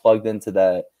people who are plugged into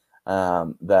that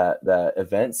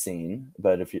event scene.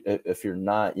 But if you're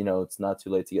not, you know, it's not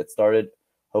too late to get started.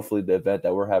 Hopefully the event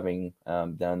that we're having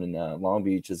down in Long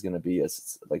Beach is going to be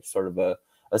like sort of a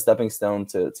stepping stone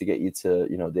to get you to,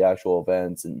 you know, the actual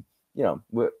events. And, you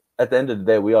know, at the end of the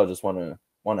day, we all just want to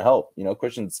help. You know,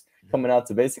 Christian's coming out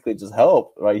to basically just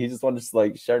help, right? He just wants to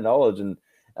like share knowledge, and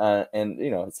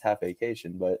you know, it's half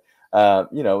vacation, but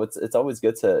you know, it's always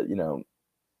good to, you know,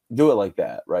 do it like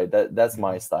that, right? That's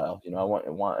my style. You know, I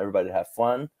want everybody to have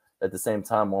fun. At the same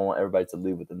time, I want everybody to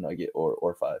leave with a nugget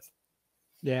or five.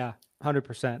 Yeah,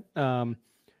 100%.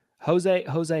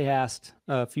 Jose asked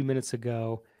a few minutes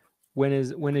ago, when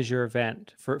is your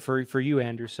event for you,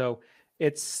 Andrew? So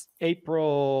it's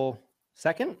April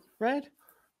 2nd, right?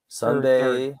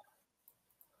 Sunday,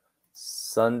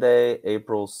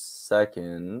 April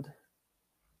 2nd.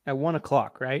 At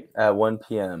 1:00, right? At 1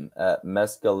 p.m. at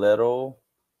Mescalero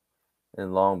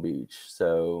in Long Beach.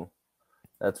 So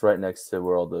that's right next to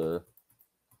where all the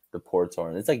ports are.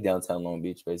 And it's like downtown Long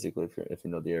Beach, basically, if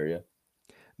you know the area.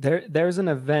 There's an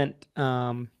event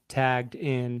tagged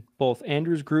in both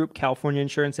Andrew's group, California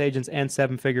Insurance Agents, and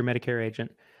 7 Figure Medicare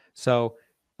Agent. So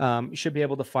you should be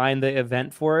able to find the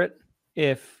event for it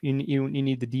if you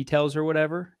need the details or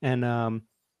whatever. And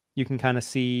you can kind of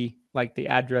see like the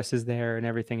addresses there and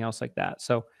everything else like that.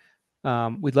 So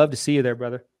we'd love to see you there,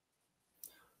 brother.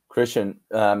 Christian,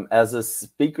 as a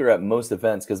speaker at most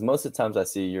events, because most of the times I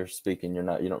see you're speaking, you're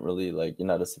not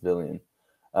a civilian.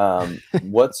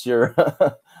 What's your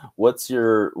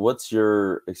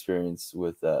experience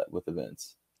with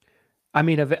events? I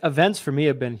mean, events for me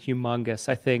have been humongous.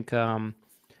 I think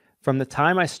from the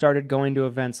time I started going to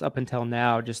events up until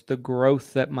now, just the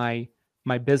growth that my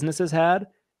business has had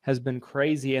has been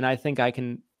crazy. And I think I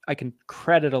can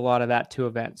credit a lot of that to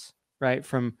events, right?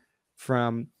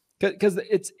 Because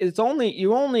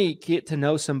you only get to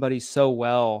know somebody so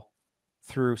well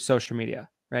through social media,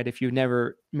 right? If you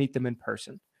never meet them in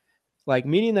person, like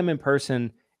meeting them in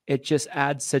person, it just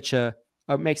adds it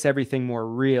makes everything more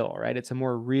real, right? It's a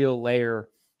more real layer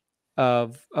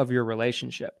of your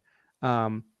relationship.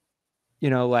 You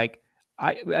know, like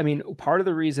I mean, part of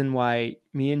the reason why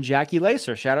me and Jackie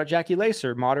Lacer, shout out Jackie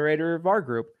Lacer, moderator of our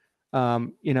group,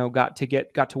 you know, got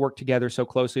to work together so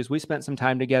closely is we spent some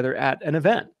time together at an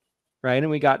event, right? And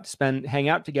we got to hang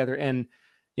out together, and,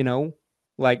 you know,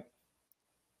 like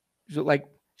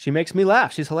she makes me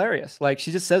laugh. She's hilarious. Like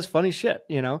she just says funny shit,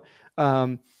 you know?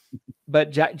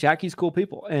 But Jackie's cool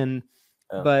people. And,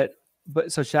 but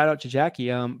so shout out to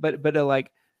Jackie.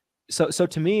 Like, so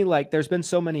to me, like there's been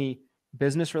so many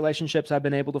business relationships I've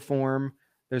been able to form.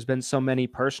 There's been so many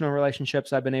personal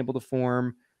relationships I've been able to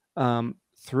form,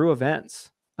 through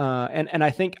events. And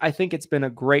I think it's been a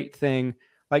great thing.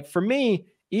 Like for me,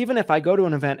 even if I go to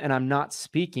an event and I'm not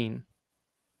speaking,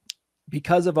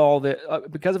 because of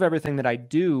everything that I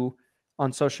do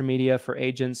on social media for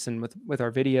agents and with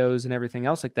our videos and everything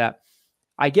else like that,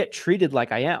 I get treated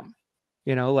like I am.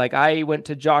 You know, like I went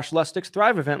to Josh Lustig's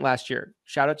Thrive event last year.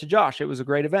 Shout out to Josh. It was a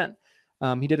great event.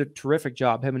 He did a terrific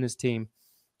job, him and his team.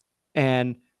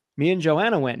 And me and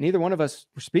Joanna went. Neither one of us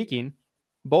were speaking.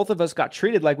 Both of us got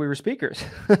treated like we were speakers.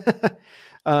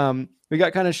 We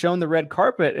got kind of shown the red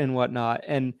carpet and whatnot.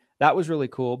 And that was really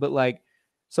cool. But like,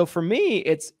 so for me,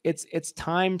 it's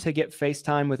time to get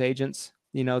FaceTime with agents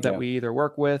that we either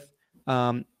work with.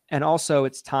 And also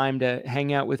it's time to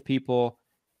hang out with people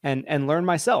and learn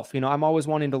myself. I'm always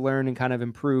wanting to learn and kind of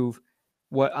improve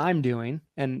what I'm doing.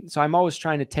 And so I'm always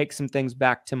trying to take some things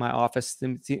back to my office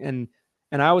and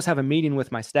I always have a meeting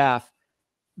with my staff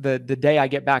the day I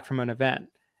get back from an event.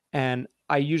 And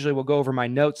I usually will go over my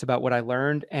notes about what I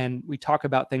learned and we talk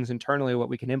about things internally, what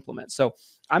we can implement. So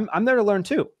I'm there to learn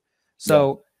too.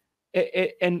 So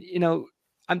I'm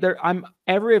there.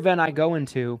 Every event I go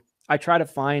into, I try to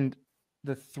find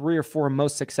the 3 or 4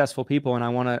 most successful people. And I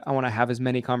want to have as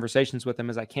many conversations with them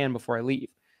as I can before I leave.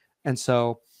 And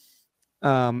so,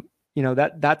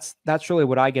 that's really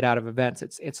what I get out of events.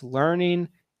 It's learning,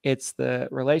 it's the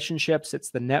relationships, it's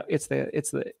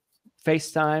the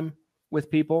FaceTime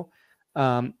with people.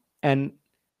 Events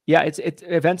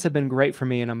have been great for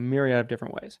me in a myriad of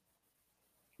different ways.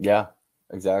 Yeah,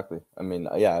 exactly. I mean,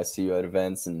 I see you at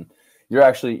events and you're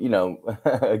actually,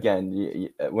 again,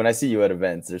 when I see you at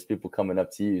events, there's people coming up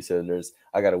to you. So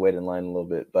I got to wait in line a little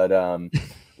bit, but,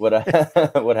 what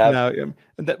happened?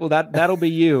 No, that'll be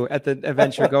you at the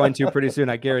events you're going to pretty soon.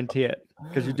 I guarantee it,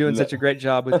 because you're doing such a great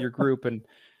job with your group and,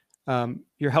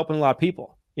 you're helping a lot of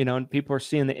people, and people are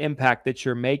seeing the impact that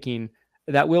you're making.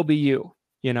 That will be you,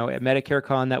 at Medicare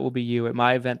Con, that will be you. At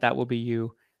my event, that will be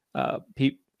you.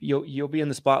 You'll be in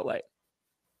the spotlight.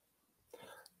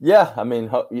 Yeah, I mean,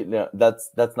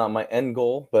 that's not my end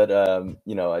goal, but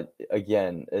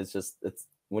again, it's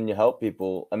when you help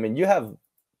people. I mean, you have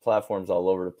platforms all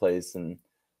over the place, and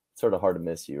it's sort of hard to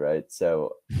miss you, right?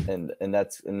 So, and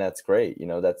that's great.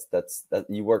 That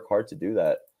you work hard to do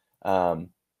that. My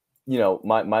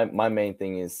main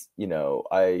thing is,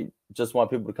 I just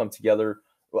want people to come together.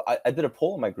 I did a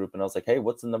poll in my group, and I was like, hey,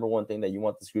 what's the number one thing that you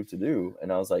want this group to do?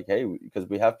 And I was like, hey, because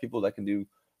we have people that can do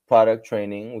product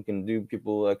training, we can do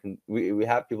people that can we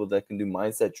have people that can do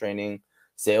mindset training,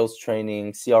 sales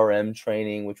training, CRM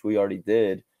training, which we already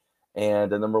did.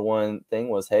 And the number one thing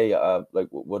was, hey,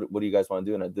 what do you guys want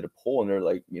to do? And I did a poll, and they're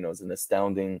like, it's an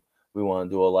astounding, we want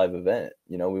to do a live event.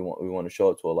 We want to show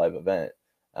up to a live event.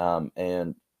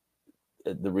 And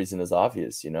the reason is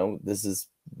obvious. This is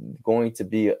going to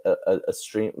be a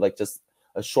stream, like just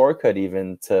a shortcut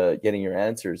even to getting your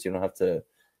answers. You don't have to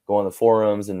go on the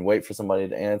forums and wait for somebody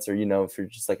to answer, if you're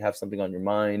just like have something on your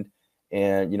mind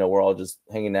and, we're all just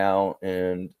hanging out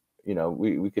and,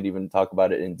 we could even talk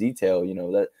about it in detail,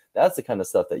 that's the kind of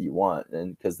stuff that you want.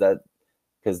 And because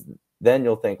then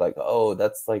you'll think like, oh,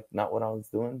 that's like not what I was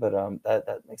doing, but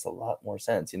that makes a lot more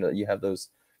sense. You have those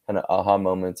kind of aha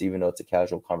moments, even though it's a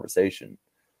casual conversation.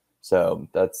 So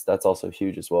that's also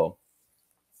huge as well.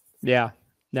 Yeah,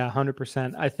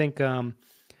 100%. I think,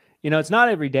 it's not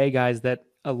every day, guys, that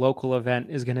a local event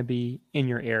is going to be in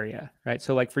your area, right?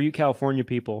 So like for you California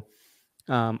people,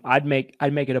 I'd make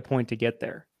it a point to get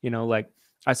there. Like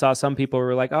I saw some people who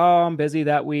were like, oh, I'm busy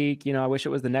that week. I wish it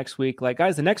was the next week. Like,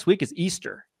 guys, the next week is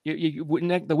Easter. You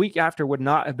wouldn't, the week after would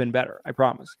not have been better. I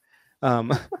promise.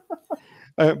 But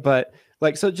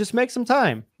like, so just make some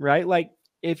time, right? Like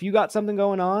if you got something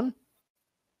going on,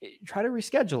 try to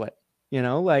reschedule it,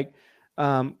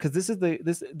 because this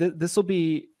will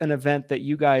be an event that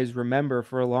you guys remember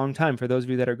for a long time. For those of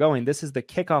you that are going, this is the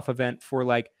kickoff event for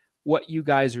like what you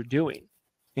guys are doing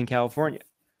in California.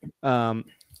 And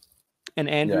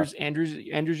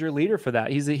Andrew's your leader for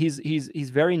that. He's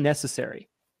very necessary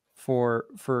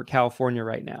for California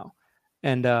right now.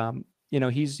 And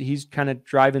he's kind of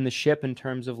driving the ship in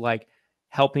terms of like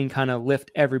helping kind of lift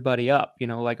everybody up,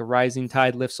 like a rising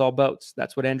tide lifts all boats.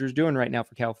 That's what Andrew's doing right now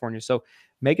for California. So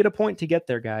make it a point to get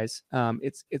there, guys.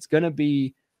 It's going to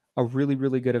be a really,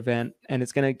 really good event, and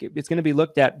it's going to be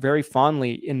looked at very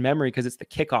fondly in memory because it's the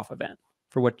kickoff event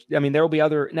for what, I mean, there will be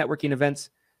other networking events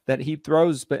that he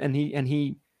throws, and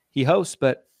he hosts,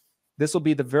 but this will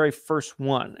be the very first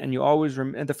one. And you always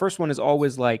and the first one is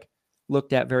always like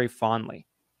looked at very fondly,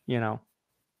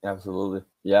 Absolutely.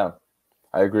 Yeah.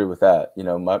 I agree with that.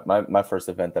 My first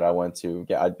event that I went to,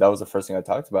 that was the first thing I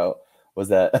talked about was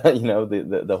that,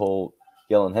 the whole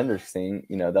Galen Hendricks thing,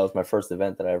 that was my first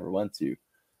event that I ever went to.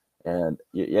 And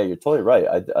yeah, you're totally right.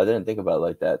 I didn't think about it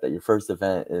like that your first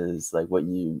event is like what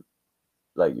you,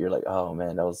 like, you're like, oh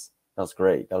man, that was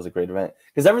great. That was a great event.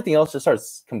 Because everything else just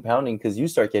starts compounding because you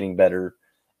start getting better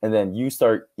and then you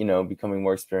start, becoming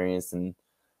more experienced. And,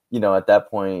 at that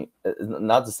point,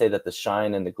 not to say that the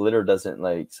shine and the glitter doesn't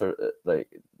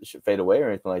should fade away or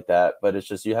anything like that, but it's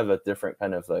just you have a different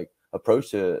kind of like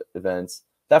approach to events.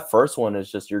 That first one is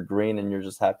just you're green and you're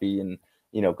just happy and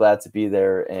glad to be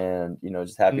there and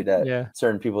just happy that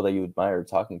certain people that you admire are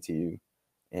talking to you,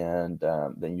 and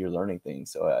then you're learning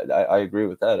things. So I agree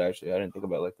with that. Actually, I didn't think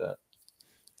about it like that.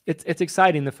 it's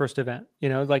exciting, the first event, you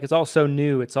know, like it's all so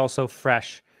new, it's all so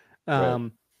fresh.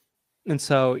 Right. And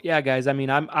so, yeah, guys, I mean,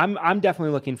 I'm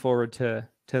definitely looking forward to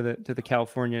the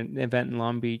California event in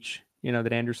Long Beach, you know,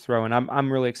 that Andrew's throwing.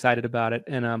 I'm really excited about it.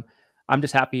 And I'm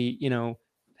just happy, you know,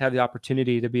 to have the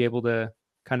opportunity to be able to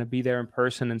kind of be there in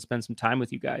person and spend some time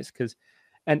with you guys. Cause,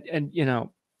 and, you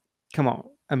know, come on.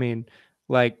 I mean,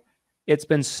 like, it's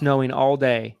been snowing all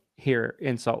day here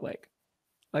in Salt Lake,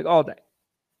 like all day.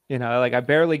 You know, like I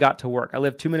barely got to work. I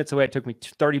live 2 minutes away. It took me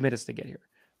 30 minutes to get here.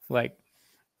 Like,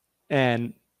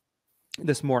 and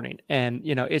this morning. And,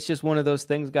 you know, it's just one of those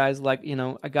things, guys, like, you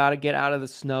know, I got to get out of the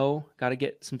snow, got to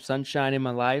get some sunshine in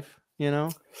my life, you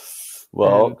know?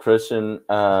 Well, And Christian,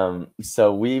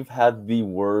 so we've had the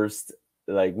worst,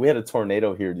 like we had a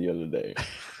tornado here the other day.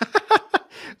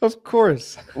 of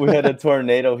course. We had a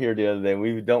tornado here the other day.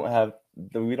 We don't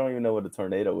even know what a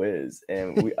tornado is.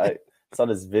 And I saw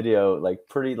this video, like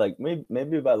pretty, like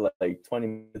maybe about like 20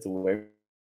 minutes away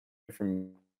from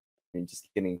me, just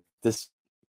getting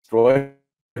destroyed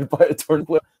by a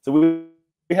tornado. So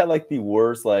we had like the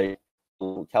worst, like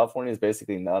California is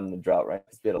basically not in the drought, right?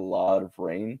 Because we had a lot of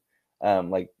rain,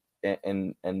 like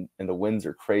and the winds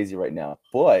are crazy right now.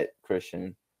 But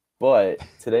Christian,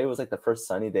 today was like the first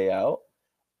sunny day out,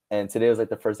 and today was like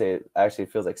the first day it actually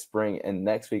feels like spring. And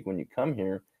next week when you come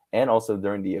here, and also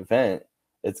during the event,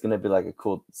 it's gonna be like a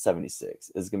cool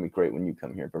 76. It's gonna be great when you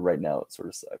come here. But right now it sort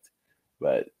of sucked.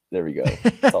 But there we go.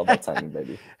 It's all about timing,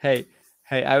 baby. Hey,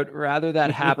 I would rather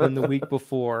that happen the week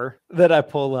before that I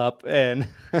pull up and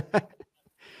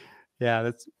yeah,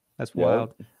 that's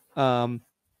wild.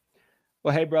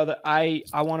 Well, hey brother, I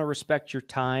want to respect your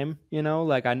time, you know,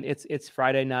 like it's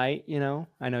Friday night, you know,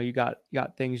 I know you got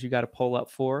things you got to pull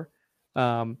up for.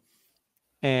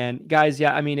 And guys,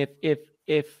 yeah, I mean,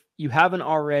 if you haven't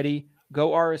already, go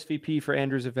RSVP for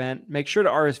Andrew's event. Make sure to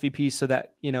RSVP so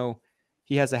that, you know,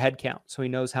 he has a head count, so he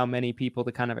knows how many people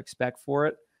to kind of expect for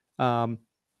it.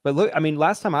 But look, I mean,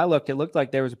 last time I looked, it looked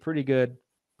like there was a pretty good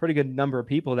number of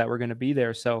people that were going to be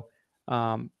there. So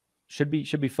should be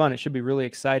fun. It should be really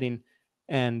exciting,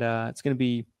 and it's going to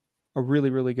be a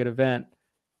really, really good event.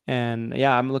 And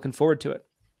yeah, I'm looking forward to it.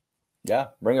 Yeah,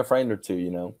 bring a friend or two.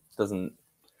 You know, doesn't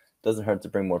hurt to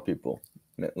bring more people.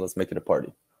 Let's make it a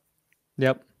party.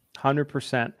 Yep,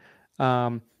 100%.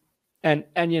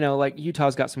 And you know, like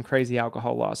Utah's got some crazy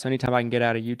alcohol laws. So anytime I can get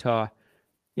out of Utah,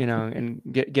 you know, and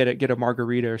get a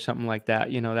margarita or something like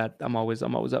that, you know, that I'm always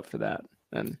up for that.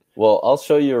 And well, I'll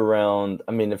show you around.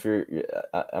 I mean, if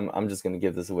I'm just going to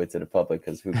give this away to the public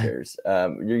because who cares?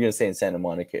 You're going to stay in Santa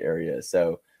Monica area.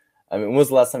 So, I mean, when was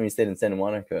the last time you stayed in Santa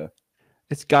Monica?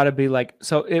 It's got to be like,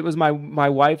 so it was my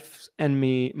wife's and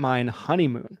mine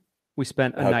honeymoon. We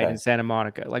spent a night in Santa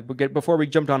Monica, like before we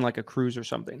jumped on like a cruise or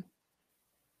something.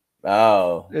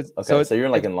 Oh, okay. So you're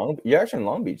like you're actually in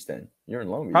Long Beach then. You're in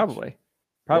Long Beach. Probably.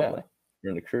 Yeah,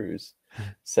 you're in the cruise.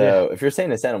 So if you're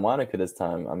staying in Santa Monica this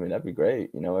time, I mean, that'd be great.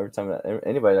 You know, every time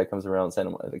anybody that comes around Santa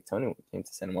Monica, like Tony came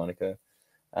to Santa Monica,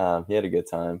 he had a good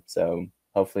time. So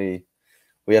hopefully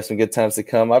we have some good times to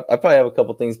come. I probably have a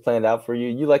couple things planned out for you.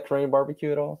 You like Korean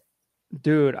barbecue at all?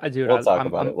 Dude, we'll talk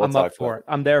about it. I'm up for it.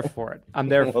 I'm there for it. I'm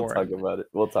there for it.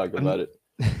 We'll talk about it.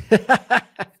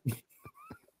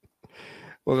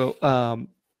 We'll go.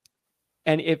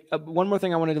 And if one more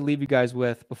thing I wanted to leave you guys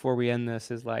with before we end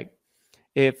this is like,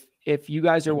 if you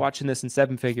guys are watching this in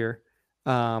Seven Figure,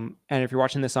 and if you're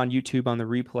watching this on YouTube on the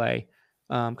replay,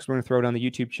 because we're going to throw it on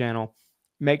the YouTube channel,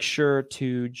 make sure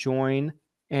to join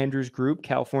Andrew's group,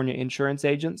 California Insurance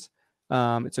Agents.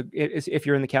 If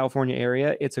you're in the California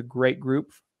area, it's a great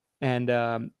group, and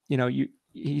you know,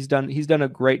 he's done a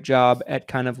great job at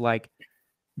kind of like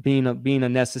being a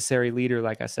necessary leader,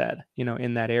 like I said, you know,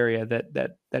 in that area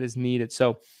that is needed.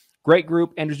 So great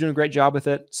group. Andrew's doing a great job with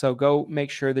it. So go make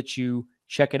sure that you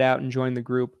check it out and join the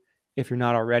group if you're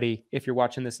not already, if you're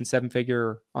watching this in Seven Figure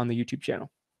or on the YouTube channel.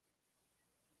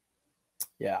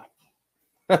 Yeah.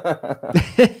 All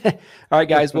right,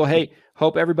 guys. Well, hey,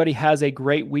 hope everybody has a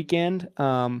great weekend.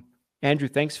 Andrew,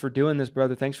 thanks for doing this,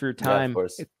 brother. Thanks for your time. Yeah, of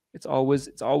course. It's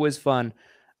always fun.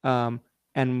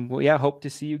 And well, yeah, hope to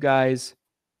see you guys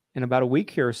in about a week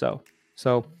here or so.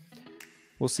 So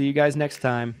we'll see you guys next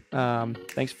time.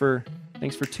 Thanks for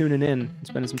tuning in and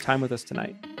spending some time with us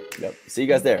tonight. Yep. See you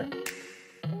guys there.